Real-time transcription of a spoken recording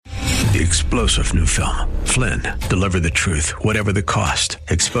The explosive new film, Flynn, deliver the truth, whatever the cost,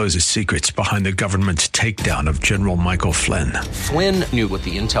 exposes secrets behind the government's takedown of General Michael Flynn. Flynn knew what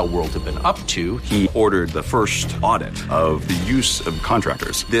the intel world had been up to. He ordered the first audit of the use of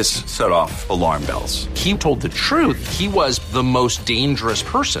contractors. This set off alarm bells. He told the truth. He was the most dangerous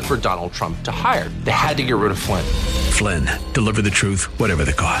person for Donald Trump to hire. They had to get rid of Flynn. Flynn, deliver the truth, whatever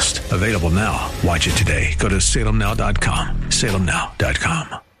the cost. Available now. Watch it today. Go to salemnow.com.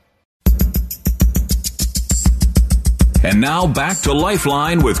 salemnow.com. And now back to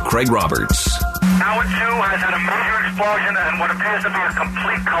Lifeline with Craig Roberts. Howard 2 has had a major explosion and what appears to be a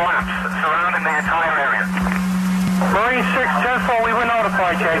complete collapse surrounding the entire area. Marine 6, 10-4, we were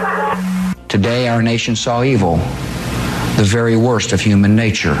notified, Jay. Today our nation saw evil, the very worst of human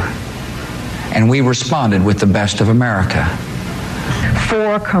nature, and we responded with the best of America.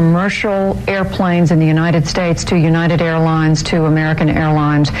 4 commercial airplanes in the United States, 2 United Airlines, 2 American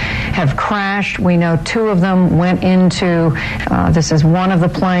Airlines, have crashed. We know 2 of them went into, this is one of the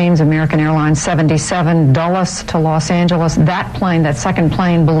planes, American Airlines 77, Dulles to Los Angeles. That plane, that second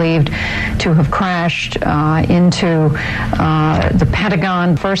plane, believed to have crashed into the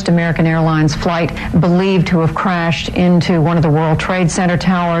Pentagon. First American Airlines flight believed to have crashed into one of the World Trade Center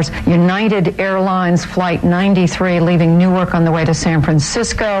towers. United Airlines Flight 93, leaving Newark on the way to San Francisco,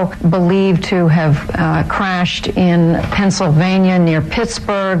 believed to have crashed in Pennsylvania near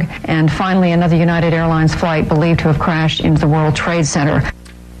Pittsburgh, and finally another United Airlines flight believed to have crashed into the World Trade Center.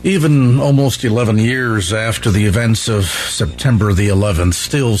 Even almost 11 years after the events of September the 11th,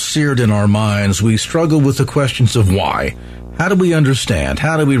 still seared in our minds, we struggle with the questions of why. How do we understand?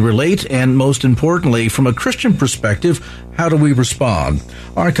 How do we relate? And most importantly, from a Christian perspective, how do we respond?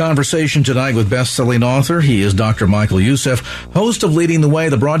 Our conversation tonight with best-selling author, he is Dr. Michael Youssef, host of Leading the Way,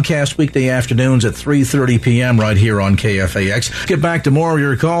 the broadcast weekday afternoons at 3:30 p.m. right here on KFAX. Get back to more of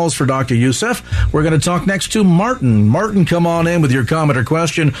your calls for Dr. Youssef. We're going to talk next to Martin. Martin, come on in with your comment or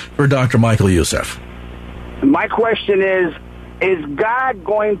question for Dr. Michael Youssef. My question is God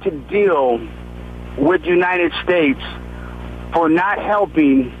going to deal with the United States for not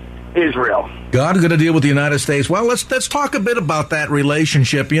helping Israel? God is going to deal with the United States. Well, let's talk a bit about that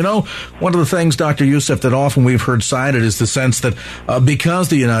relationship. You know, one of the things, Dr. Youssef, that often we've heard cited is the sense that because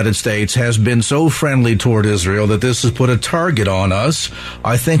the United States has been so friendly toward Israel, that this has put a target on us.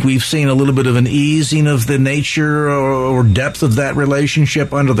 I think we've seen a little bit of an easing of the nature or depth of that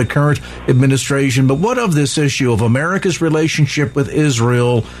relationship under the current administration. But what of this issue of America's relationship with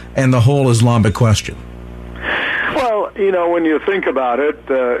Israel and the whole Islamic question? Well, you know, when you think about it,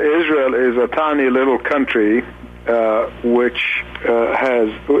 Israel is a tiny little country which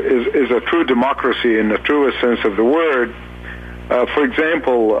is a true democracy in the truest sense of the word. For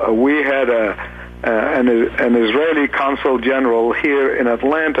example, we had an Israeli consul general here in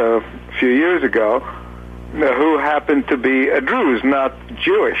Atlanta a few years ago who happened to be a Druze, not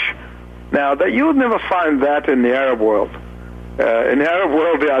Jewish. Now, that you would never find that in the Arab world. In the Arab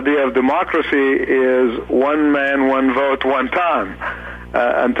world, the idea of democracy is one man, one vote, one time,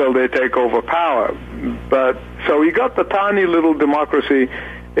 until they take over power. But so we got the tiny little democracy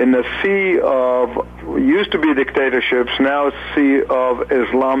in the sea of, used to be dictatorships, now a sea of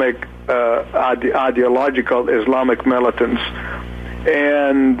Islamic, ideological Islamic militants.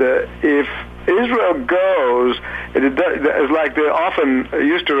 And if Israel goes, it's like they often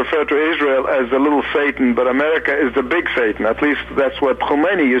used to refer to Israel as the little Satan, but America is the big Satan. At least that's what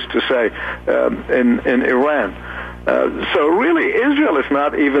Khomeini used to say in Iran. So really, Israel is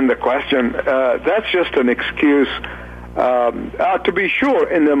not even the question. That's just an excuse. To be sure,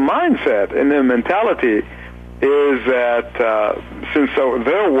 in the mindset, in the mentality, is that since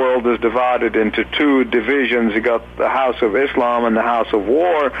their world is divided into 2 divisions, you got the House of Islam and the House of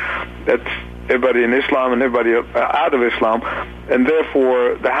War. That's everybody in Islam and everybody out of Islam, and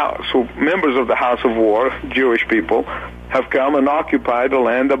therefore members of the House of War, Jewish people, have come and occupied the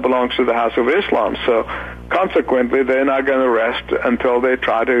land that belongs to the House of Islam. So consequently, they're not going to rest until they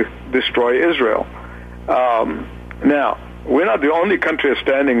try to destroy Israel. Now, we're not the only country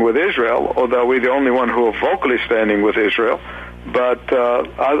standing with Israel, although we're the only one who are vocally standing with Israel. But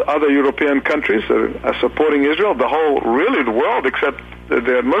other European countries are supporting Israel. The world, except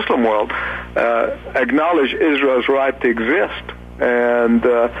the Muslim world, acknowledge Israel's right to exist. And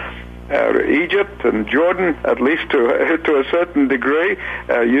Egypt and Jordan, at least to a certain degree,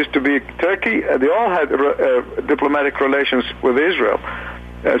 used to be Turkey. They all had diplomatic relations with Israel.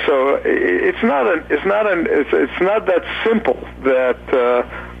 So it's not that simple that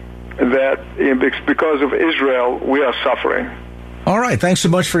because of Israel we are suffering. All right. Thanks so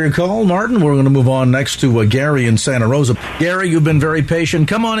much for your call, Martin. We're going to move on next to Gary in Santa Rosa. Gary, you've been very patient.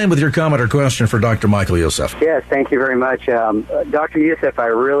 Come on in with your comment or question for Dr. Michael Youssef. Yes, thank you very much. Dr. Youssef, I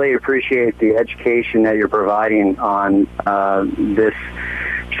really appreciate the education that you're providing on this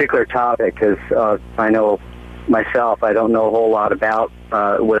particular topic, because I know myself, I don't know a whole lot about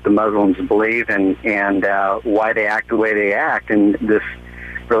what the Muslims believe and why they act the way they act, and this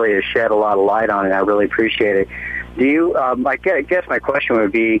really has shed a lot of light on it. I really appreciate it. Do you? I guess my question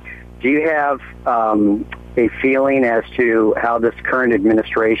would be: do you have a feeling as to how this current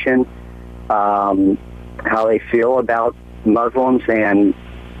administration, how they feel about Muslims and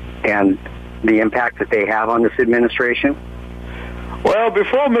the impact that they have on this administration? Well,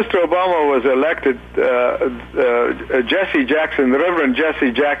 before Mr. Obama was elected, Jesse Jackson, the Reverend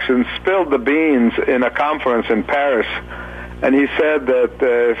Jesse Jackson, spilled the beans in a conference in Paris, and he said that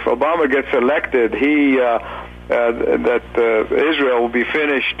if Obama gets elected, Israel will be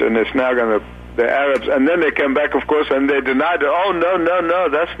finished, and it's now going to the Arabs. And then they came back, of course, and they denied it. Oh, no,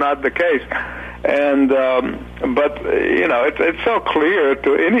 that's not the case. And but you know, it's so clear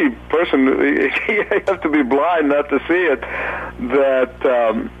to any person. You have to be blind not to see it, that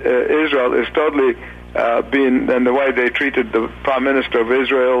Israel is totally and the way they treated the Prime Minister of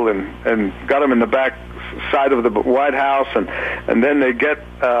Israel and got him in the back side of the White House, and then they give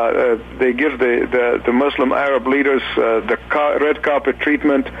the Muslim Arab leaders the red carpet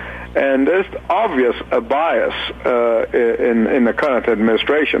treatment. And there's obvious bias in the current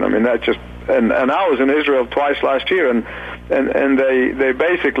administration. I mean, that just and I was in Israel twice last year, and they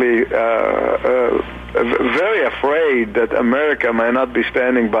basically very afraid that America may not be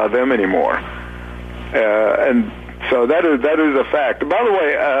standing by them anymore, and so that is a fact. By the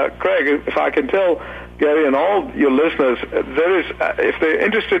way, Craig, if I can tell Gary and all your listeners, there is if they're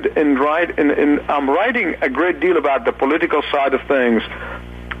interested in I'm writing a great deal about the political side of things.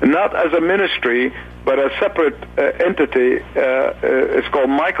 Not as a ministry, but a separate entity. It's called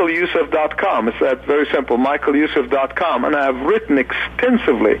michaelyoussef.com. It's that very simple, michaelyoussef.com. And I have written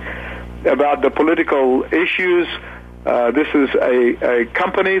extensively about the political issues. This is a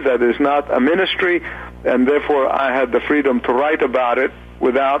company that is not a ministry, and therefore I had the freedom to write about it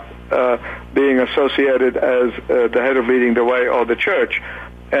without being associated as the head of Leading the Way or the church.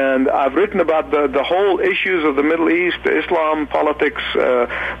 And I've written about the whole issues of the Middle East, Islam, politics, the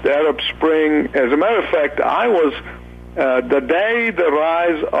Arab Spring. As a matter of fact, I was, the day the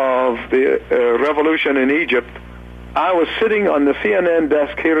rise of the revolution in Egypt, I was sitting on the CNN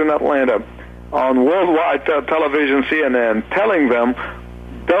desk here in Atlanta on worldwide television CNN, telling them,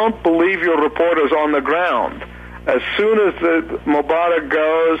 don't believe your reporters on the ground. As soon as the Mubarak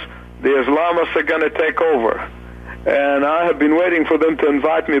goes, the Islamists are going to take over. And I have been waiting for them to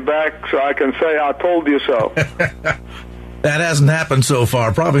invite me back so I can say, I told you so. That hasn't happened so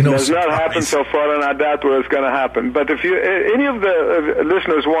far. Probably no surprise. It has not happened so far, and I doubt where it's going to happen. But if any of the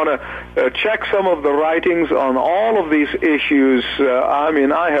listeners want to check some of the writings on all of these issues, I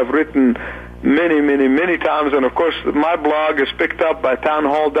mean, I have written many times, and of course my blog is picked up by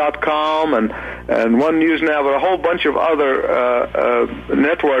townhall.com and One News Now, but a whole bunch of other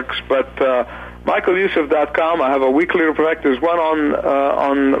networks, but michaelyoussef.com. I have a weekly report. There's one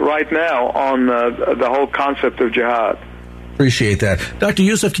on right now on the whole concept of jihad. Appreciate that. Dr.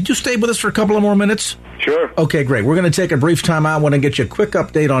 Youssef, could you stay with us for a couple of more minutes? Sure. Okay, great. We're going to take a brief time out. I want to get you a quick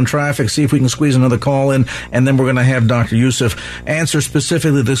update on traffic, see if we can squeeze another call in, and then we're going to have Dr. Youssef answer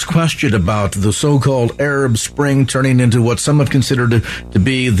specifically this question about the so-called Arab Spring turning into what some have considered to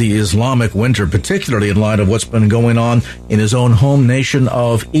be the Islamic winter, particularly in light of what's been going on in his own home nation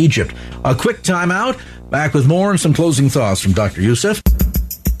of Egypt. A quick time out. Back with more and some closing thoughts from Dr. Youssef.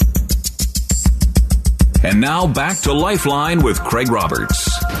 And now back to Lifeline with Craig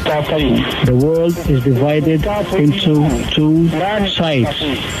Roberts. The world is divided into two sides.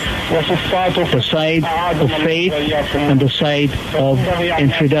 The side of faith and the side of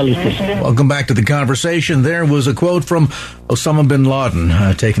infidelity. Welcome back to the conversation. There was a quote from Osama bin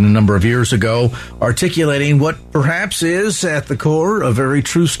Laden, taken a number of years ago, articulating what perhaps is at the core a very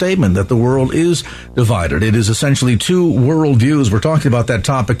true statement, that the world is divided. It is essentially two worldviews. We're talking about that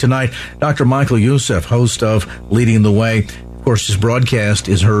topic tonight. Dr. Michael Youssef, host of Leading the Way. Of course, this broadcast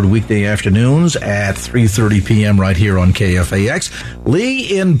is heard weekday afternoons at 3:30 p.m. right here on KFAX.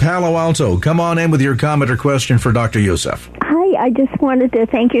 Lee in Palo Alto, come on in with your comment or question for Dr. Youssef. Hi, Lee, I just wanted to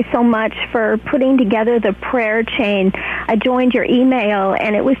thank you so much for putting together the prayer chain. I joined your email,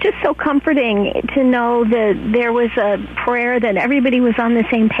 and it was just so comforting to know that there was a prayer that everybody was on the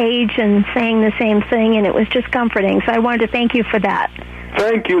same page and saying the same thing, and it was just comforting. So I wanted to thank you for that.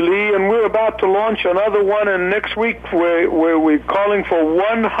 Thank you, Lee. And we're about to launch another one, and next week where we're calling for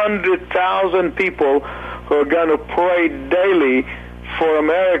 100,000 people who are going to pray daily for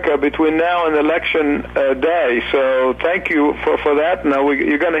America between now and election day. So thank you for that. Now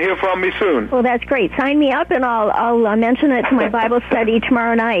you're going to hear from me soon. Well, that's great. Sign me up, and I'll mention it to my Bible study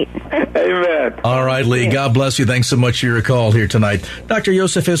tomorrow night. Amen. All right, Lee. God bless you. Thanks so much for your call here tonight. Dr.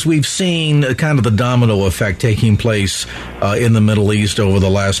 Yosef, as we've seen kind of the domino effect taking place in the Middle East over the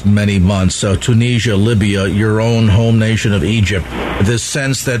last many months, Tunisia, Libya, your own home nation of Egypt, this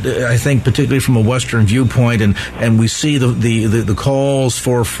sense that I think particularly from a Western viewpoint, and we see the calls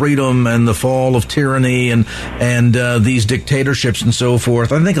for freedom and the fall of tyranny and these dictatorships and so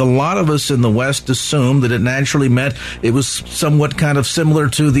forth. I think a lot of us in the West assumed that it naturally meant it was somewhat kind of similar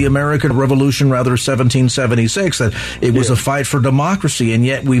to the American Revolution, rather 1776, that it was a fight for democracy. And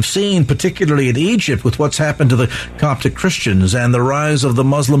yet we've seen, particularly in Egypt, with what's happened to the Coptic Christians and the rise of the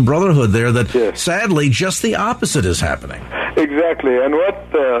Muslim Brotherhood there, that sadly just the opposite is happening. Exactly, and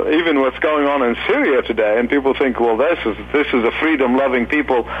even what's going on in Syria today, and people think, well, this is a freedom-loving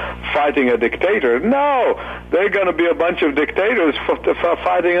people fighting a dictator. No, they're going to be a bunch of dictators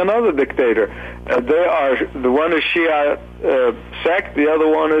fighting another dictator. They are, the one is Shia sect, the other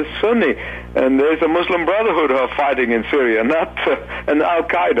one is Sunni, and there's a Muslim Brotherhood who are fighting in Syria, not and Al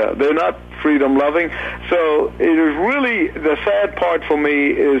Qaeda. They're not freedom-loving. So it is really the sad part for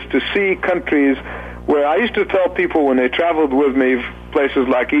me is to see countries where I used to tell people when they traveled with me, places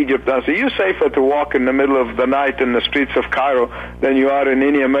like Egypt, I say, you're safer to walk in the middle of the night in the streets of Cairo than you are in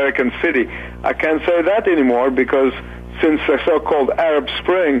any American city. I can't say that anymore because since the so-called Arab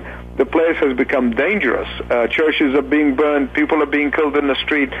Spring, the place has become dangerous. Churches are being burned, people are being killed in the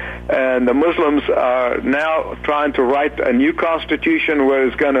street, and the Muslims are now trying to write a new constitution where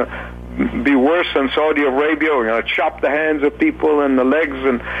it's going to be worse than Saudi Arabia. We're going to chop the hands of people and the legs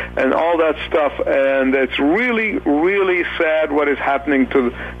and all that stuff. And it's really, really sad what is happening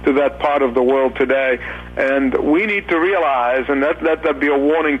to that part of the world today. And we need to realize, and let that be a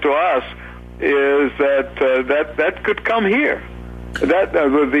warning to us, is that could come here. That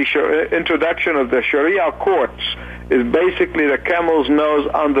with the introduction of the Sharia courts is basically the camel's nose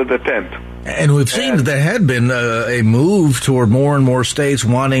under the tent. And we've seen that there had been a move toward more and more states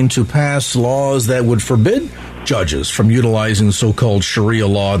wanting to pass laws that would forbid judges from utilizing so-called Sharia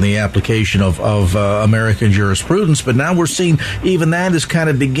law in the application of American jurisprudence. But now we're seeing even that is kind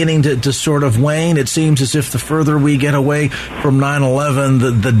of beginning to sort of wane. It seems as if the further we get away from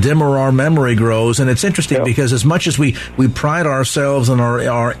 9/11, the dimmer our memory grows. And it's interesting because as much as we pride ourselves on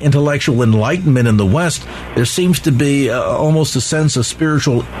our intellectual enlightenment in the West, there seems to be almost a sense of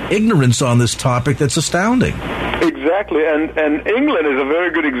spiritual ignorance on this topic that's astounding. Exactly. And England is a very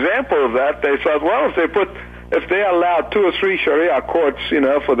good example of that. They thought, well, if they allowed 2 or 3 Sharia courts,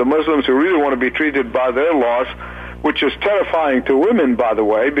 for the Muslims who really want to be treated by their laws, which is terrifying to women, by the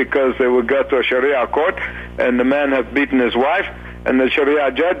way, because they would go to a Sharia court and the man has beaten his wife, and the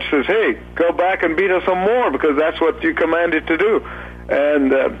Sharia judge says, hey, go back and beat her some more because that's what you commanded to do.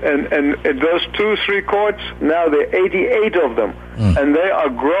 And those 2-3 courts, now there are 88 of them, and they are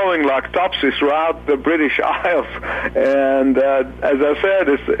growing like topsy throughout the British Isles. And as I said,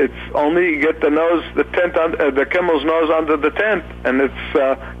 it's only you get the camel's nose under the tent, and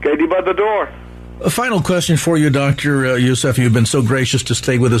it's Katie by the door. A final question for you, Dr. Yosef. You've been so gracious to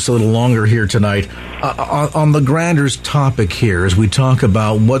stay with us a little longer here tonight. On the grander topic here, as we talk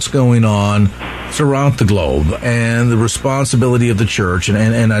about what's going on throughout the globe and the responsibility of the church,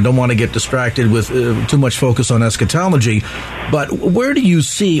 and I don't want to get distracted with too much focus on eschatology, but where do you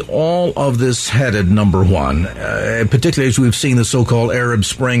see all of this headed, number one, particularly as we've seen the so-called Arab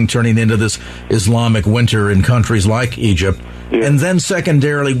Spring turning into this Islamic winter in countries like Egypt? Yeah. And then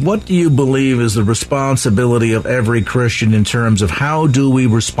secondarily, what do you believe is the responsibility of every Christian in terms of how do we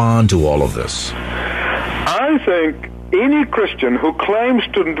respond to all of this? I think any Christian who claims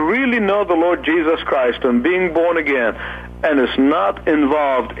to really know the Lord Jesus Christ and being born again and is not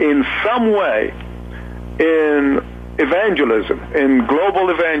involved in some way in evangelism, in global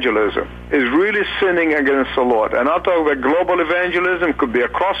evangelism, is really sinning against the Lord. And I'm talking about global evangelism, could be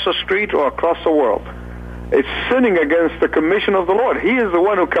across the street or across the world. It's sinning against the commission of the Lord. He is the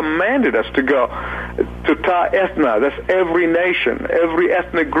one who commanded us to go to Ta Ethna. That's every nation, every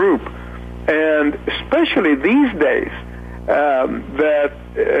ethnic group. And especially these days, that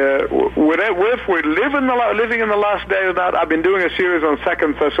if we're living in the last day of that, I've been doing a series on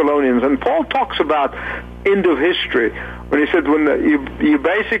 2 Thessalonians, and Paul talks about end of history when he said you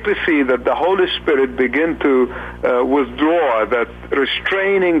basically see that the Holy Spirit begin to withdraw, that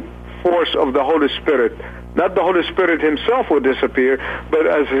restraining force of the Holy Spirit. Not the Holy Spirit himself will disappear, but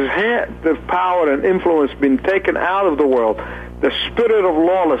as his hand of power and influence been taken out of the world, the spirit of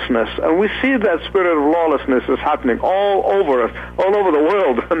lawlessness, and we see that spirit of lawlessness is happening all over us, all over the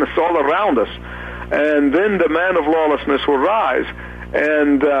world, and it's all around us. And then the man of lawlessness will rise.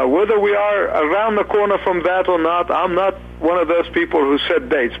 And whether we are around the corner from that or not, I'm not one of those people who set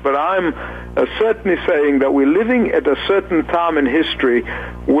dates, but I'm certainly saying that we're living at a certain time in history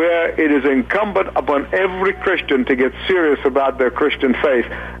where it is incumbent upon every Christian to get serious about their Christian faith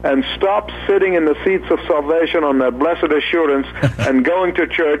and stop sitting in the seats of salvation on that blessed assurance and going to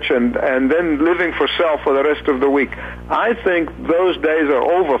church and then living for self for the rest of the week. I think those days are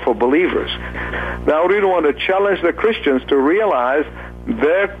over for believers. Now, I really want to challenge the Christians to realize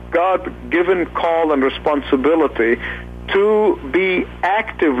their God-given call and responsibility to be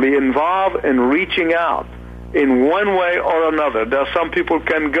actively involved in reaching out in one way or another. There are some people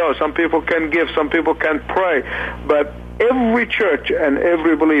can go, some people can give, some people can pray, but every church and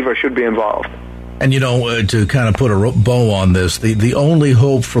every believer should be involved. And, to kind of put a bow on this, the only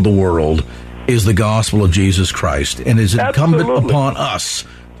hope for the world is the gospel of Jesus Christ, and it's incumbent upon us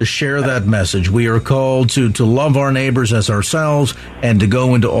to share that message. We are called to love our neighbors as ourselves and to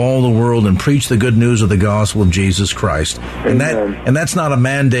go into all the world and preach the good news of the gospel of Jesus Christ. And that's not a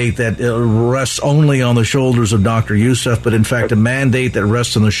mandate that rests only on the shoulders of Dr. Youssef, but in fact a mandate that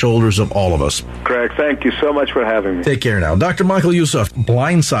rests on the shoulders of all of us. Craig, thank you so much for having me. Take care now. Dr. Michael Youssef,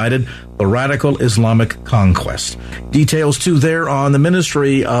 Blindsided, the Radical Islamic Conquest. Details too there on the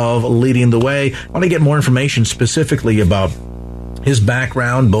ministry of Leading the Way. I want to get more information specifically about his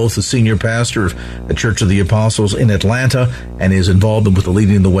background, both the senior pastor of the Church of the Apostles in Atlanta and his involvement with the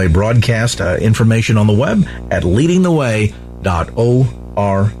Leading the Way broadcast. Information on the web at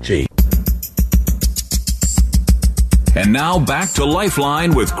leadingtheway.org. And now back to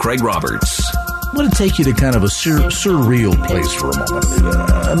Lifeline with Craig Roberts. I want to take you to kind of a surreal place for a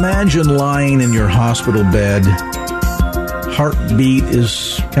moment. Imagine lying in your hospital bed. Heartbeat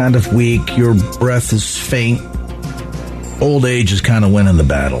is kind of weak. Your breath is faint. Old age is kind of winning the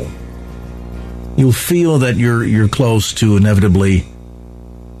battle. You'll feel that you're close to inevitably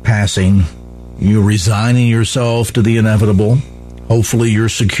passing. You're resigning yourself to the inevitable. Hopefully you're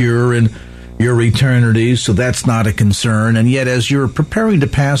secure in your eternity, so that's not a concern. And yet, as you're preparing to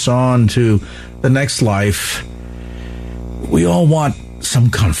pass on to the next life, we all want some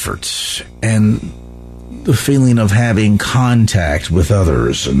comfort and the feeling of having contact with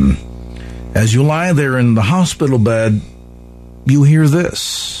others. And as you lie there in the hospital bed, you hear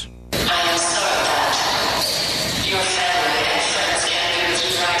this. I am sorry that your family and friends can't be with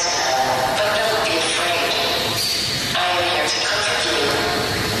you right now, but don't be afraid. I am here to comfort you.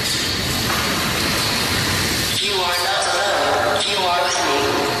 You are not alone. You are with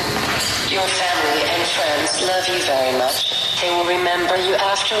me. Your family and friends love you very much. They will remember you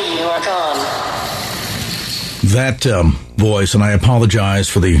after you are gone. That voice, and I apologize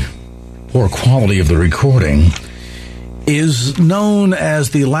for the poor quality of the recording, is known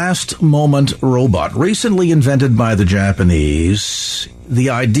as the last moment robot, recently invented by the Japanese. The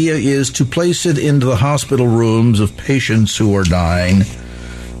idea is to place it into the hospital rooms of patients who are dying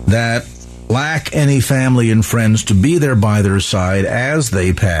that lack any family and friends to be there by their side as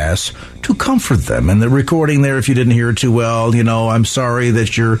they pass to comfort them. And the recording there, if you didn't hear it too well, I'm sorry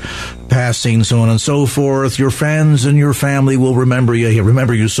that you're passing, so on and so forth. Your friends and your family will remember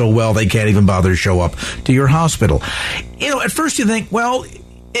you so well they can't even bother to show up to your hospital. At first you think, well,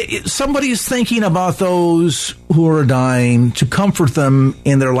 somebody's thinking about those who are dying to comfort them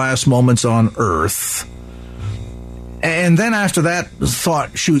in their last moments on earth. And then after that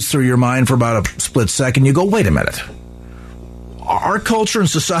thought shoots through your mind for about a split second, you go, wait a minute. Our culture and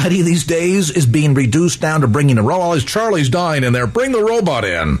society these days is being reduced down to bringing a robot. Charlie's dying in there. Bring the robot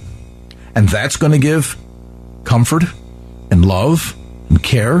in. And that's going to give comfort and love and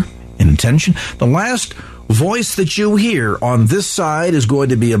care and attention. The last voice that you hear on this side is going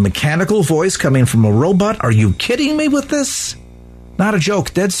to be a mechanical voice coming from a robot. Are you kidding me with this? Not a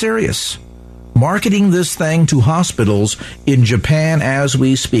joke. Dead serious. Marketing this thing to hospitals in Japan as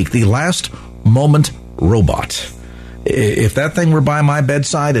we speak. The last moment robot. If that thing were by my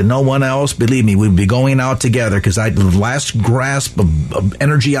bedside and no one else, believe me, we'd be going out together, because the last grasp of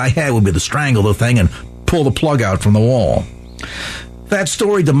energy I had would be to strangle the thing and pull the plug out from the wall. That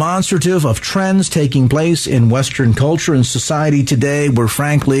story demonstrative of trends taking place in Western culture and society today where,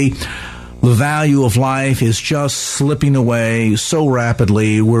 frankly, the value of life is just slipping away so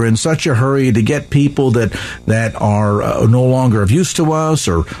rapidly. We're in such a hurry to get people that are no longer of use to us,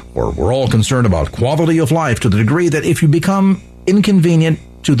 or we're all concerned about quality of life to the degree that if you become inconvenient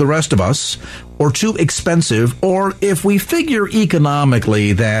to the rest of us, or too expensive, or if we figure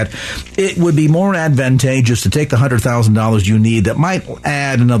economically that it would be more advantageous to take the $100,000 you need that might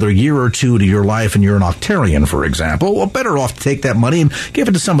add another year or two to your life and you're an octarian, for example, well, better off to take that money and give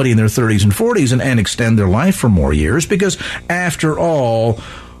it to somebody in their 30s and 40s and extend their life for more years, because after all,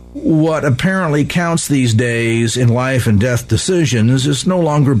 what apparently counts these days in life and death decisions is no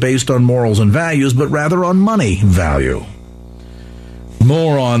longer based on morals and values, but rather on money value.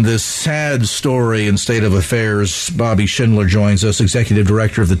 More on this sad story and state of affairs. Bobby Schindler joins us, Executive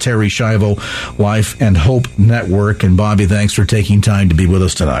Director of the Terri Schiavo Life and Hope Network. And Bobby, thanks for taking time to be with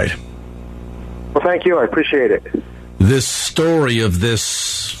us tonight. Well, thank you. I appreciate it. This story of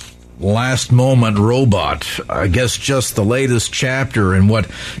this last moment robot, I guess just the latest chapter in what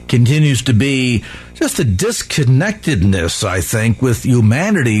continues to be just a disconnectedness, I think, with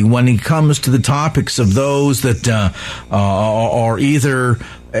humanity when it comes to the topics of those that are either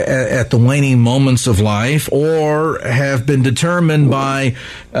at the waning moments of life or have been determined by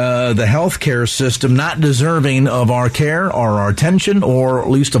the healthcare system not deserving of our care or our attention, or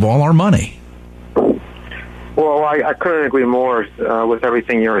least of all our money. Well, I couldn't agree more with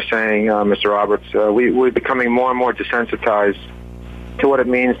everything you were saying, Mr. Roberts. We're becoming more and more desensitized to what it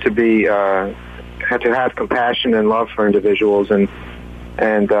means to be to have compassion and love for individuals, and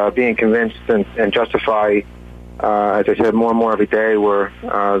being convinced and justify, as I said, more and more every day, where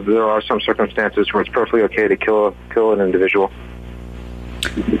there are some circumstances where it's perfectly okay to kill an individual.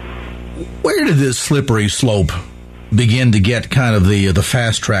 Where did this slippery slope begin to get kind of the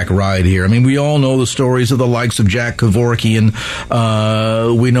fast track ride here? I mean, we all know the stories of the likes of Jack Kevorkian.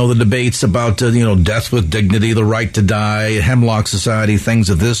 We know the debates about death with dignity, the right to die, Hemlock Society, things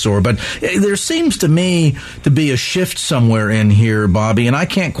of this sort. But there seems to me to be a shift somewhere in here, Bobby, and I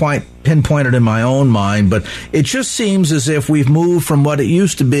can't quite pinpoint it in my own mind, but it just seems as if we've moved from what it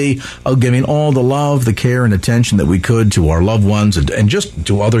used to be of giving all the love, the care, and attention that we could to our loved ones and just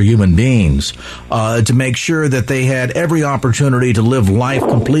to other human beings, to make sure that they had every opportunity to live life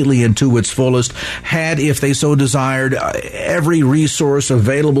completely and to its fullest, had, if they so desired, every resource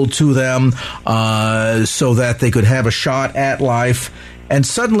available to them so that they could have a shot at life. And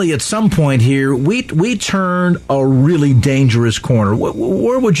suddenly, at some point here, we turned a really dangerous corner.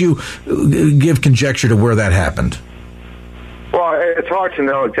 Where would you give conjecture to where that happened? Well, it's hard to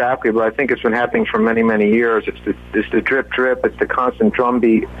know exactly, but I think it's been happening for many, many years. It's the drip, drip. It's the constant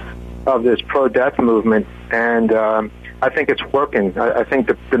drumbeat of this pro-death movement, and I think it's working. I think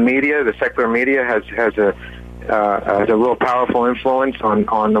the media, the secular media, has a real powerful influence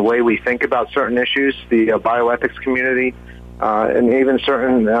on the way we think about certain issues. The bioethics community. And even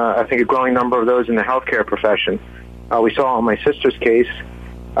certain, I think a growing number of those in the healthcare profession. We saw in my sister's case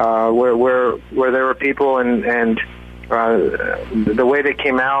where there were people and the way they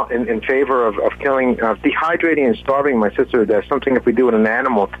came out in favor of killing, dehydrating and starving my sister to death. Something if we do with an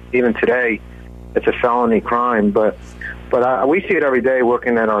animal, even today, it's a felony crime. But we see it every day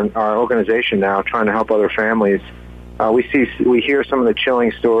working at our organization now, trying to help other families. We hear some of the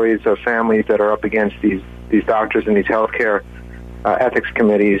chilling stories of families that are up against these doctors and these healthcare ethics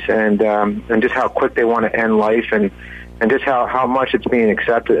committees, and just how quick they want to end life, and just how much it's being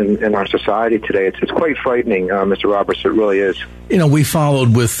accepted in our society today. It's quite frightening, Mr. Roberts. It really is. We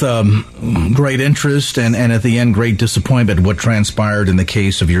followed with great interest and at the end great disappointment what transpired in the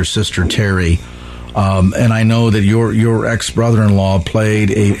case of your sister Terri. And I know that your ex-brother-in-law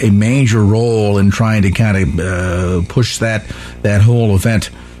played a major role in trying to kind of push that whole event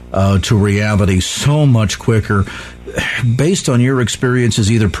to reality so much quicker. Based on your experiences,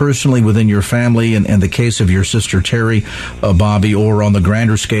 either personally within your family and the case of your sister Terri, Bobby, or on the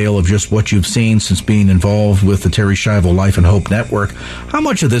grander scale of just what you've seen since being involved with the Terri Schiavo Life and Hope Network, how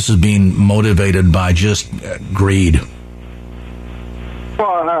much of this is being motivated by just greed?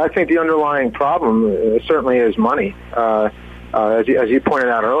 Well, I think the underlying problem certainly is money. As you pointed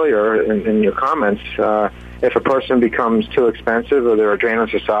out earlier in your comments, if a person becomes too expensive or they're a drain on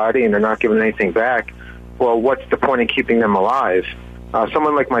society and they're not giving anything back, well, what's the point in keeping them alive?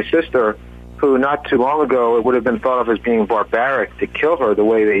 Someone like my sister, who not too long ago it would have been thought of as being barbaric to kill her the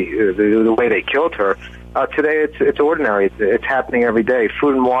way they killed her. Today it's ordinary. It's happening every day.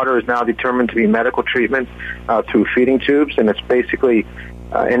 Food and water is now determined to be medical treatment through feeding tubes, and it's basically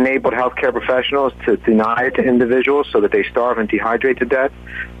enabled healthcare professionals to deny it to individuals so that they starve and dehydrate to death.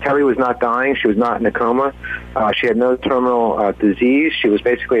 Terry was not dying. She was not in a coma. She had no terminal disease. She was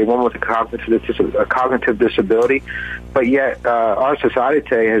basically a woman with a cognitive disability. But yet our society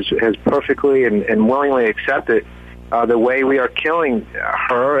today has perfectly and willingly accepted the way we are killing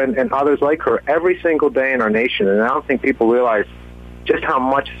her and others like her every single day in our nation. And I don't think people realize just how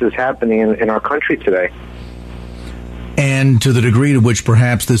much this is happening in our country today. And to the degree to which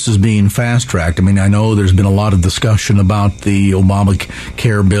perhaps this is being fast-tracked, I mean, I know there's been a lot of discussion about the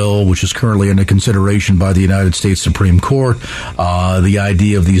Obamacare bill, which is currently under consideration by the United States Supreme Court, the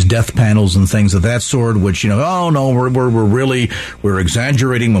idea of these death panels and things of that sort, which, oh, no, we're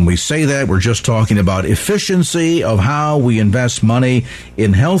exaggerating when we say that. We're just talking about efficiency of how we invest money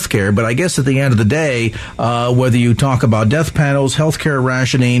in healthcare. But I guess at the end of the day, whether you talk about death panels, healthcare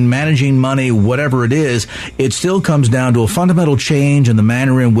rationing, managing money, whatever it is, it still comes down to a fundamental change in the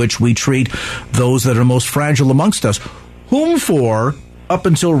manner in which we treat those that are most fragile amongst us, whom for, up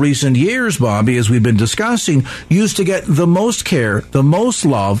until recent years, Bobby, as we've been discussing, used to get the most care, the most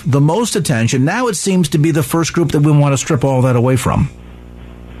love, the most attention. Now it seems to be the first group that we want to strip all that away from.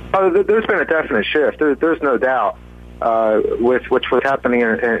 There's been a definite shift. There's no doubt with what's happening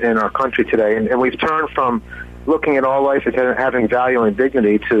in our country today. And we've turned from looking at all life as having value and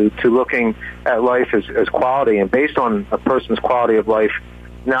dignity to looking at life as quality. And based on a person's quality of life,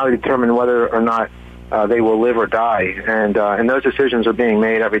 now they determine whether or not they will live or die. And those decisions are being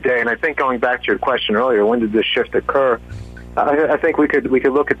made every day. And I think going back to your question earlier, when did this shift occur? I think we could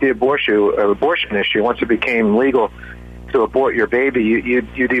look at the abortion issue. Once it became legal to abort your baby, you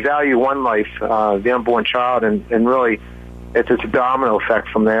devalue one life, the unborn child, and really it's a domino effect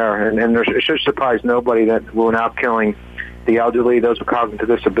from there. And it should surprise nobody that we're now killing the elderly, those with cognitive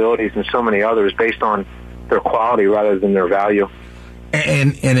disabilities, and so many others based on their quality rather than their value.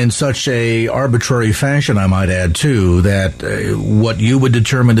 And in such a arbitrary fashion, I might add, too, that what you would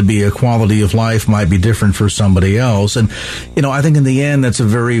determine to be a quality of life might be different for somebody else. And, I think in the end, that's a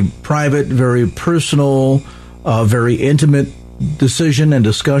very private, very personal, very intimate decision and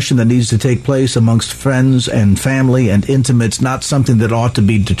discussion that needs to take place amongst friends and family and intimates, not something that ought to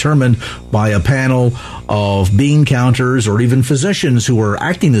be determined by a panel of bean counters or even physicians who are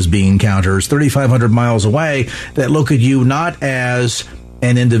acting as bean counters 3,500 miles away that look at you not as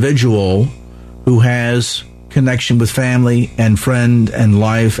an individual who has connection with family and friend and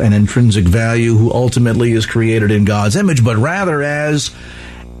life and intrinsic value, who ultimately is created in God's image, but rather as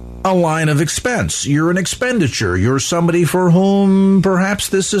a line of expense. You're an expenditure. You're somebody for whom perhaps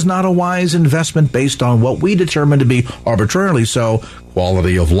this is not a wise investment based on what we determine to be arbitrarily so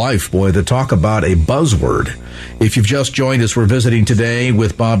quality of life. Boy, to talk about a buzzword. If you've just joined us, we're visiting today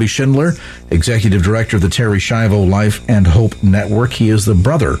with Bobby Schindler, Executive Director of the Terri Schiavo Life and Hope Network. He is the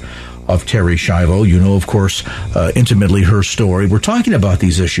brother of Terri Schiavo. You know, of course, intimately her story. We're talking about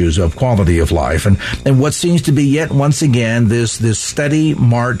these issues of quality of life and what seems to be yet once again this steady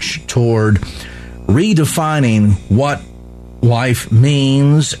march toward redefining what life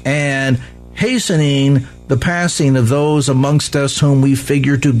means and hastening the passing of those amongst us whom we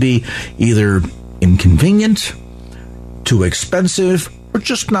figure to be either inconvenient, too expensive, or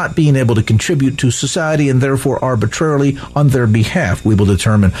just not being able to contribute to society, and therefore arbitrarily on their behalf we will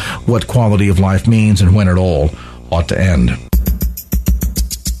determine what quality of life means and when it all ought to end.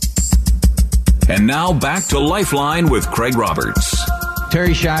 And now back to Lifeline with Craig Roberts.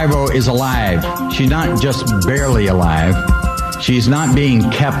 Terri Schiavo is alive. She's not just barely alive. She's not being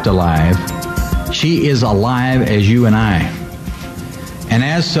kept alive. She is alive as you and I. And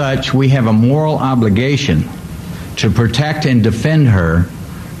as such, we have a moral obligation to protect and defend her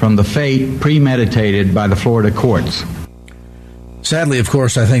from the fate premeditated by the Florida courts. Sadly, of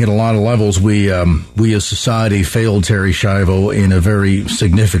course, I think at a lot of levels we as society failed Terri Schiavo in a very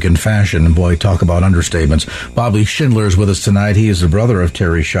significant fashion. And boy, talk about understatements. Bobby Schindler is with us tonight. He is the brother of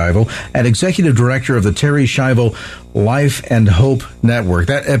Terri Schiavo and Executive Director of the Terri Schiavo Life and Hope Network.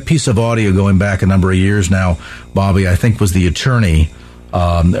 That piece of audio going back a number of years now, Bobby, I think was the attorney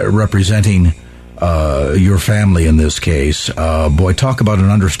representing your family in this case. Boy, talk about an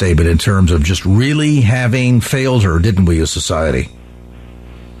understatement in terms of just really having failed her, didn't we, as society?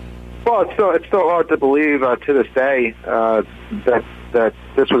 Well, it's still hard to believe to this day that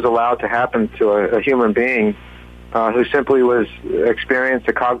this was allowed to happen to a human being who simply experienced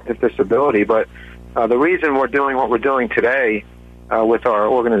a cognitive disability. But the reason we're doing what we're doing today with our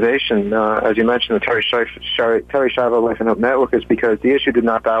organization, as you mentioned, the Terri Schiavo Life and Hope Network, is because the issue did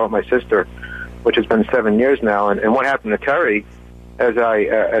not die with my sister, which has been 7 years now. And what happened to Terri, as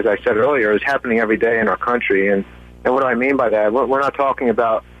I said earlier, is happening every day in our country. And And what do I mean by that? We're not talking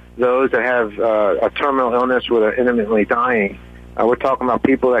about those that have a terminal illness where they're imminently dying. We're talking about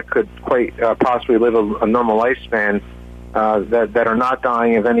people that could quite possibly live a normal lifespan, that are not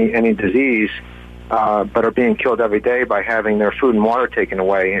dying of any disease, but are being killed every day by having their food and water taken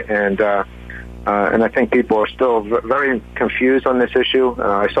away. And I think people are still very confused on this issue.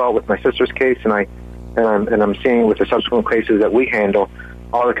 I saw it with my sister's case, and I'm seeing it with the subsequent cases that we handle,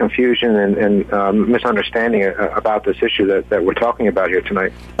 all the confusion and misunderstanding about this issue that we're talking about here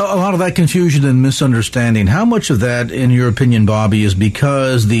tonight. A lot of that confusion and misunderstanding, how much of that, in your opinion, Bobby, is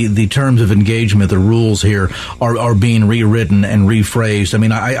because the terms of engagement, the rules here, are being rewritten and rephrased? I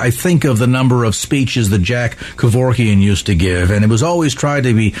mean, I think of the number of speeches that Jack Kevorkian used to give, and it was always tried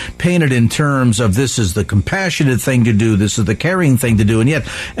to be painted in terms of this is the compassionate thing to do, this is the caring thing to do. And yet,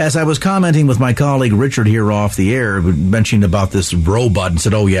 as I was commenting with my colleague Richard here off the air, mentioning about this robot,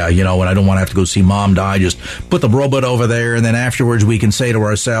 said, oh, yeah, and I don't want to have to go see Mom die. Just put the robot over there, and then afterwards we can say to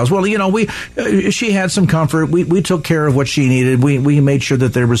ourselves, well, she had some comfort. We took care of what she needed. We made sure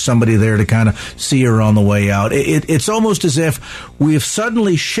that there was somebody there to kind of see her on the way out. It's almost as if we've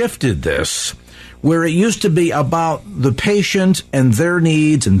suddenly shifted this, where it used to be about the patient and their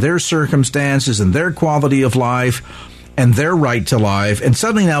needs and their circumstances and their quality of life and their right to life, and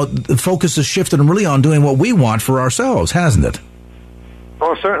suddenly now the focus has shifted really on doing what we want for ourselves, hasn't it?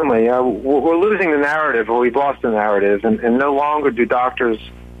 Oh, certainly. We're losing the narrative, or we've lost the narrative, and no longer do doctors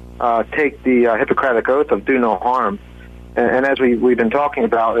take the Hippocratic Oath of do no harm. And as we've been talking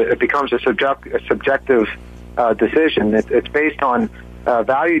about, it becomes a subjective decision. It's based on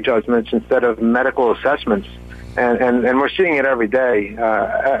value judgments instead of medical assessments, and we're seeing it every day.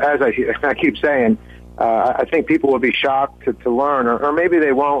 As I keep saying, I think people will be shocked to learn, or maybe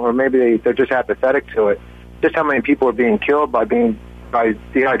they won't, or maybe they're just apathetic to it, just how many people are being killed by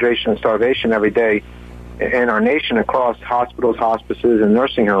dehydration and starvation every day in our nation across hospitals, hospices, and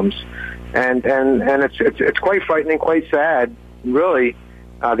nursing homes, and it's quite frightening, quite sad, really.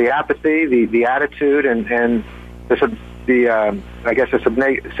 The apathy, the attitude, and the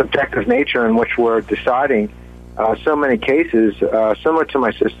subjective nature in which we're deciding so many cases, similar to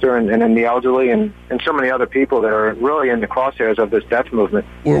my sister and in the elderly and so many other people that are really in the crosshairs of this death movement.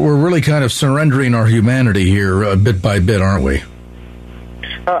 We're really kind of surrendering our humanity here bit by bit, aren't we?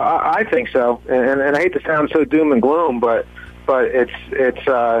 I think so, and I hate to sound so doom and gloom, but it's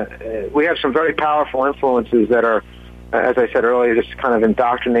we have some very powerful influences that are, as I said earlier, just kind of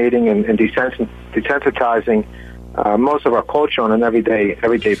indoctrinating and desensitizing most of our culture on an everyday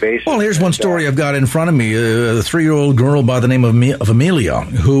basis. Well, here's one story I've got in front of me: a 3-year-old girl by the name of Amelia,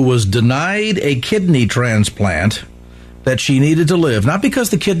 who was denied a kidney transplant that she needed to live, not because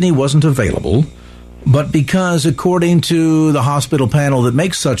the kidney wasn't available, but because, according to the hospital panel that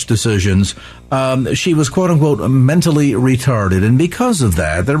makes such decisions, she was, quote-unquote, mentally retarded. And because of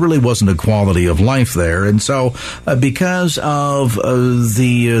that, there really wasn't a quality of life there. And so because of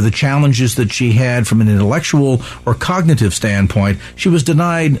the challenges that she had from an intellectual or cognitive standpoint, she was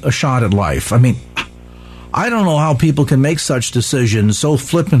denied a shot at life. I mean, I don't know how people can make such decisions so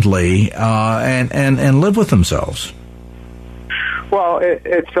flippantly and live with themselves. Well,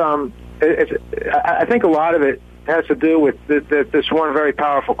 I think a lot of it has to do with this one very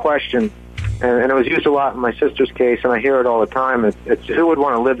powerful question, and it was used a lot in my sister's case, and I hear it all the time. It's who would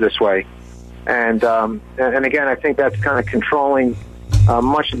want to live this way? And again, I think that's kind of controlling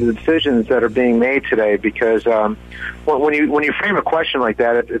much of the decisions that are being made today. Because when you frame a question like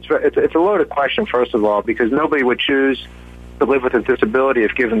that, it's a loaded question, first of all, because nobody would choose to live with a disability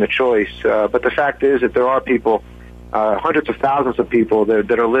if given the choice. But the fact is that there are people. Hundreds of thousands of people that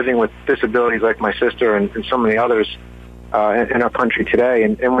are living with disabilities like my sister and so many others in our country today.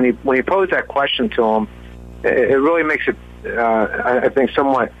 And when you pose that question to them, it really makes it, I think,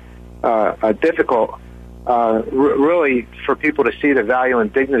 somewhat difficult, really, for people to see the value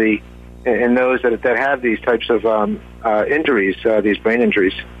and dignity in those that have these types of injuries, these brain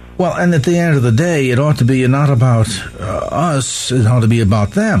injuries. Well, and at the end of the day, it ought to be not about us, it ought to be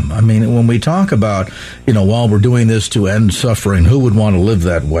about them. I mean, when we talk about, while we're doing this to end suffering, who would want to live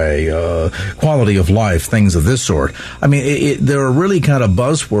that way, quality of life, things of this sort. I mean, there are really kind of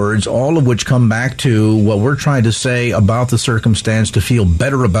buzzwords, all of which come back to what we're trying to say about the circumstance to feel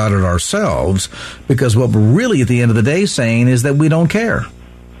better about it ourselves, because what we're really, at the end of the day, saying is that we don't care.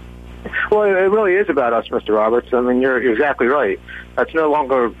 Well, it really is about us, Mr. Roberts. I mean, you're exactly right. It's no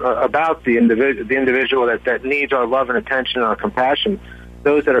longer about the individual that needs our love and attention and our compassion,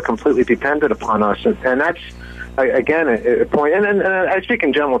 those that are completely dependent upon us. And that's, again, a point. And I speak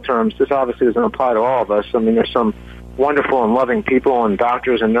in general terms. This obviously doesn't apply to all of us. I mean, there's some wonderful and loving people and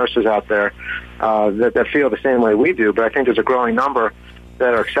doctors and nurses out there that feel the same way we do. But I think there's a growing number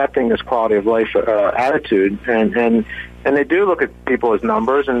that are accepting this quality of life attitude, and they do look at people as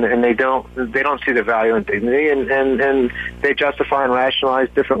numbers, and they don't see the value and dignity, and they justify and rationalize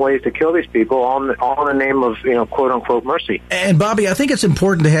different ways to kill these people, all in the name of, quote unquote, mercy. And Bobby, I think it's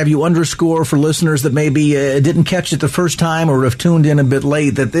important to have you underscore for listeners that maybe didn't catch it the first time or have tuned in a bit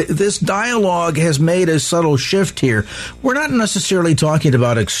late that this dialogue has made a subtle shift here. We're not necessarily talking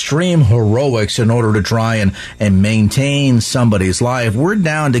about extreme heroics in order to try and maintain somebody's life. We're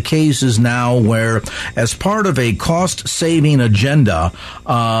down to cases now where, as part of a cost-saving agenda,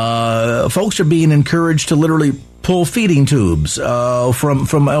 folks are being encouraged to literally pull feeding tubes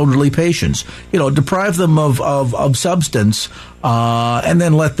from elderly patients, deprive them of substance, and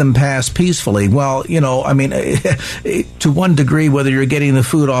then let them pass peacefully. Well, to one degree, whether you're getting the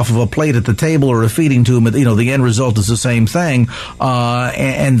food off of a plate at the table or a feeding tube, the end result is the same thing.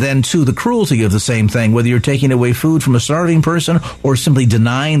 And then, too, the cruelty of the same thing, whether you're taking away food from a starving person or simply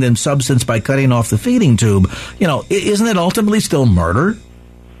denying them substance by cutting off the feeding tube, isn't it ultimately still murder?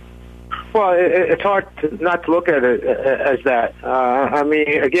 Well, it's hard not to look at it as that.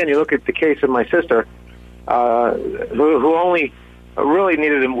 Again, you look at the case of my sister, who only really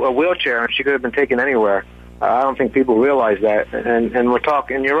needed a wheelchair, and she could have been taken anywhere. I don't think people realize that. And we're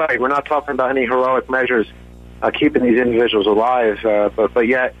talking, you're right, we're not talking about any heroic measures keeping these individuals alive, but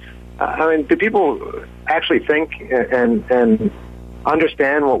yet, do people actually think and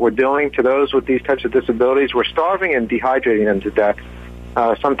understand what we're doing to those with these types of disabilities? We're starving and dehydrating them to death.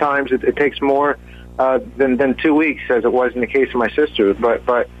 Sometimes it takes more than 2 weeks, as it was in the case of my sister.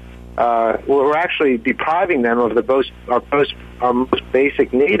 But we're actually depriving them of our most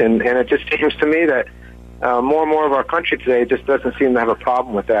basic need, and it just seems to me that more and more of our country today just doesn't seem to have a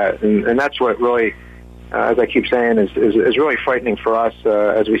problem with that, and that's what really, as I keep saying, is really frightening for us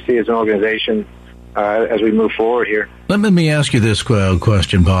as we see as an organization as we move forward here. Let me ask you this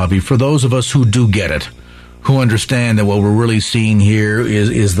question, Bobby. For those of us who do get it, who understand that what we're really seeing here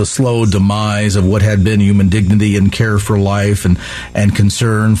is the slow demise of what had been human dignity and care for life and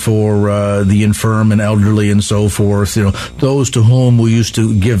concern for the infirm and elderly and so forth. Those to whom we used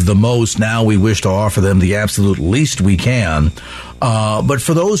to give the most, now we wish to offer them the absolute least we can. But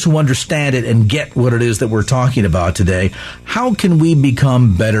for those who understand it and get what it is that we're talking about today, how can we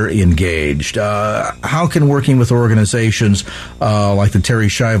become better engaged? How can working with organizations like the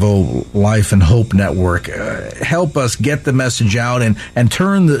Terri Schiavo Life and Hope Network help us get the message out and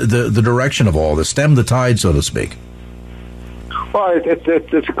turn the direction of all this, stem the tide, so to speak? Well,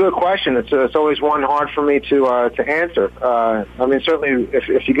 it's a good question. It's always one hard for me to answer. Certainly,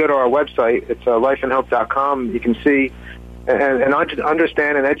 if you go to our website, it's lifeandhope.com, you can see and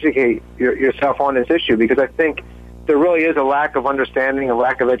understand and educate yourself on this issue, because I think there really is a lack of understanding, a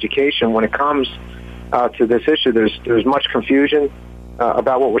lack of education when it comes to this issue. There's much confusion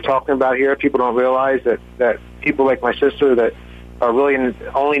about what we're talking about here. People don't realize that people like my sister that are really in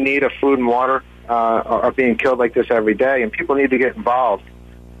only need of food and water are being killed like this every day, and people need to get involved,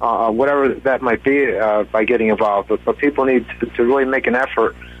 whatever that might be, by getting involved. But people need to really make an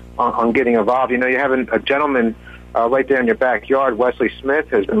effort on getting involved. You have a gentleman right there in your backyard, Wesley Smith,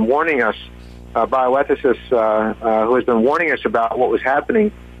 has been warning us, bioethicist, who has been warning us about what was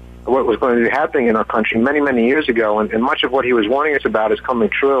happening, what was going to be happening in our country many, many years ago, and much of what he was warning us about is coming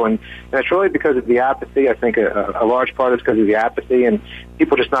true, and it's really because of the apathy. I think a large part is because of the apathy and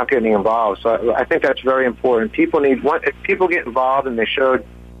people just not getting involved. So I think that's very important. If people get involved and they showed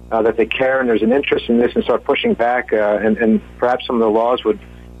that they care and there's an interest in this and start pushing back, and perhaps some of the laws would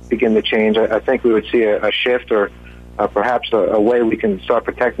begin to change, I think we would see a shift or perhaps a way we can start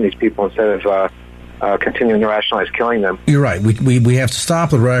protecting these people instead of continuing to rationalize killing them. You're right. We have to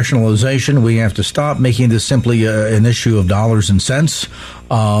stop the rationalization. We have to stop making this simply an issue of dollars and cents.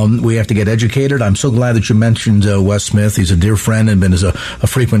 We have to get educated. I'm so glad that you mentioned Wes Smith. He's a dear friend and been as a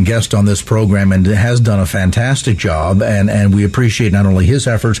frequent guest on this program and has done a fantastic job. And we appreciate not only his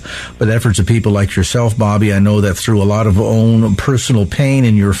efforts, but efforts of people like yourself, Bobby. I know that through a lot of own personal pain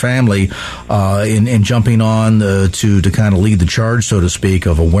in your family, in jumping on to kind of lead the charge, so to speak,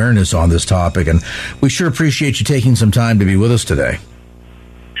 of awareness on this topic. And we sure appreciate you taking some time to be with us today.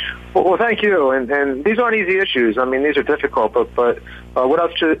 Well, thank you. And these aren't easy issues. These are difficult, but what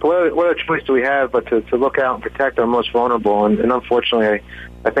other choice do we have but to look out and protect our most vulnerable? And unfortunately,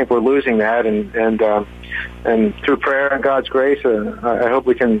 I think we're losing that, and through prayer and God's grace, I hope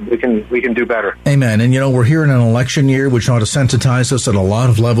we can do better. Amen. And we're here in an election year, which ought to sensitize us at a lot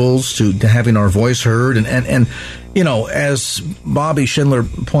of levels to having our voice heard. And as Bobby Schindler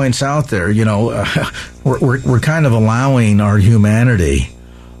points out there, we're kind of allowing our humanity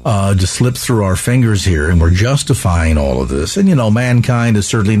to slip through our fingers here, and we're justifying all of this. And mankind is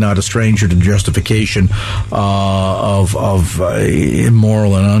certainly not a stranger to justification of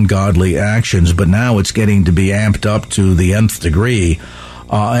immoral and ungodly actions, but now it's getting to be amped up to the nth degree,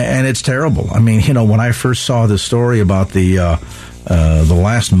 and it's terrible. I mean, when I first saw this story about the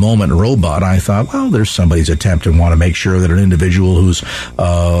last moment robot, I thought, well, there's somebody's attempt to want to make sure that an individual who's,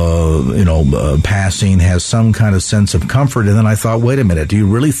 passing has some kind of sense of comfort. And then I thought, wait a minute, do you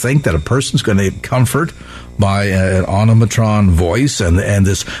really think that a person's going to get comfort by an automatron voice and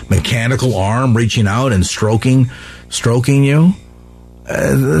this mechanical arm reaching out and stroking you?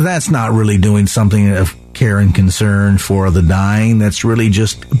 That's not really doing something of care and concern for the dying. That's really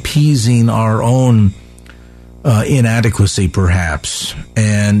just appeasing our own inadequacy, perhaps.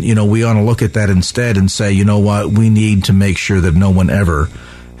 And, we ought to look at that instead and say, you know what, we need to make sure that no one ever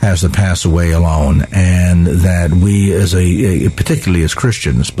has to pass away alone, and that we particularly as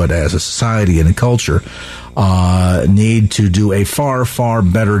Christians, but as a society and a culture, need to do a far, far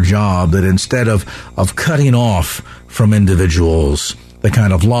better job, that instead of cutting off from individuals the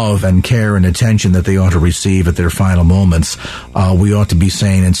kind of love and care and attention that they ought to receive at their final moments, we ought to be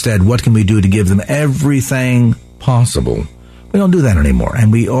saying instead, what can we do to give them everything possible? We don't do that anymore.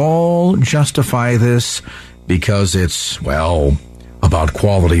 And we all justify this because it's, about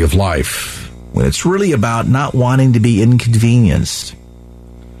quality of life, when it's really about not wanting to be inconvenienced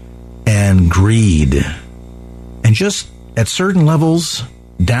and greed and just, at certain levels,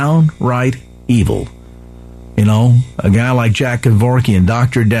 downright evil. A guy like Jack Kevorkian,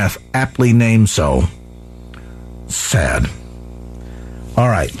 Dr. Death, aptly named so. Sad. All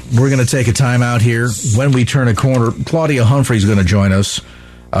right, we're going to take a time out here. When we turn a corner, Claudia Humphrey's going to join us.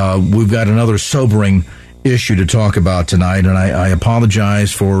 We've got another sobering issue to talk about tonight, and I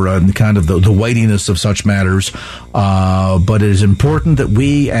apologize for kind of the weightiness of such matters, but it is important that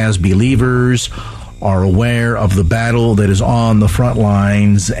we as believers are aware of the battle that is on the front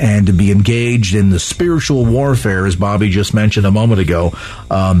lines and to be engaged in the spiritual warfare, as Bobby just mentioned a moment ago,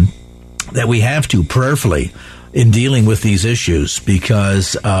 that we have to prayerfully in dealing with these issues,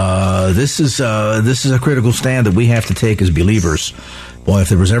 because this is a critical stand that we have to take as believers. Boy, if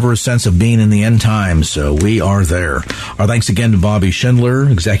there was ever a sense of being in the end times, we are there. Our thanks again to Bobby Schindler,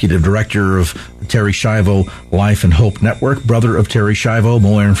 Executive Director of the Terri Schiavo Life and Hope Network, brother of Terri Schiavo.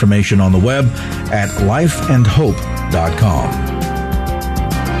 More information on the web at lifeandhope.com.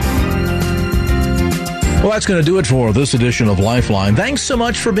 Well, that's going to do it for this edition of Lifeline. Thanks so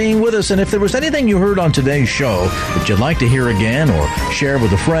much for being with us. And if there was anything you heard on today's show that you'd like to hear again or share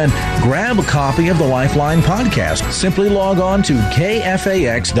with a friend, grab a copy of the Lifeline podcast. Simply log on to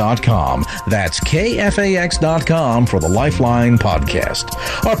KFAX.com. That's KFAX.com for the Lifeline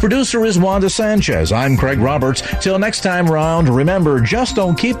podcast. Our producer is Wanda Sanchez. I'm Craig Roberts. Till next time round, remember, just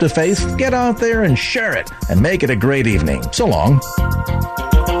don't keep the faith. Get out there and share it and make it a great evening. So long.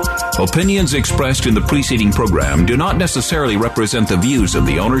 Opinions expressed in the preceding program do not necessarily represent the views of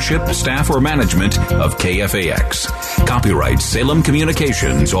the ownership, staff, or management of KFAX. Copyright Salem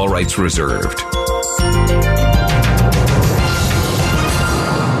Communications, all rights reserved.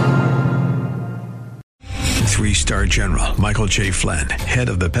 3-star General Michael J. Flynn, head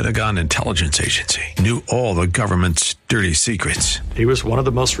of the Pentagon Intelligence Agency, knew all the government's dirty secrets. He was one of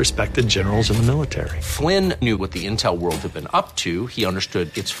the most respected generals in the military. Flynn knew what the intel world had been up to. He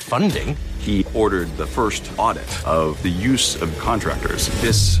understood its funding. He ordered the first audit of the use of contractors.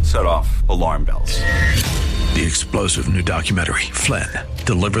 This set off alarm bells. The explosive new documentary, Flynn,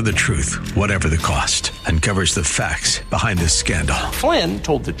 Deliver the Truth, Whatever the Cost, uncovers the facts behind this scandal. Flynn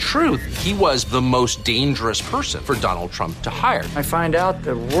told the truth. He was the most dangerous person for Donald Trump to hire. I find out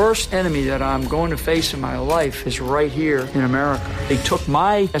the worst enemy that I'm going to face in my life is right here in America. They took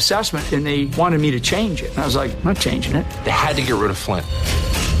my assessment and they wanted me to change it. And I was like, I'm not changing it. They had to get rid of Flynn.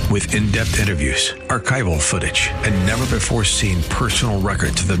 With in-depth interviews, archival footage, and never-before-seen personal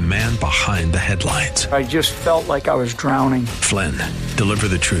records of the man behind the headlines. I just felt like I was drowning. Flynn, Deliver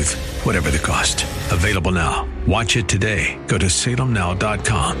the Truth, Whatever the Cost. Available now. Watch it today. Go to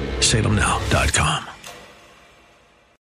salemnow.com. salemnow.com.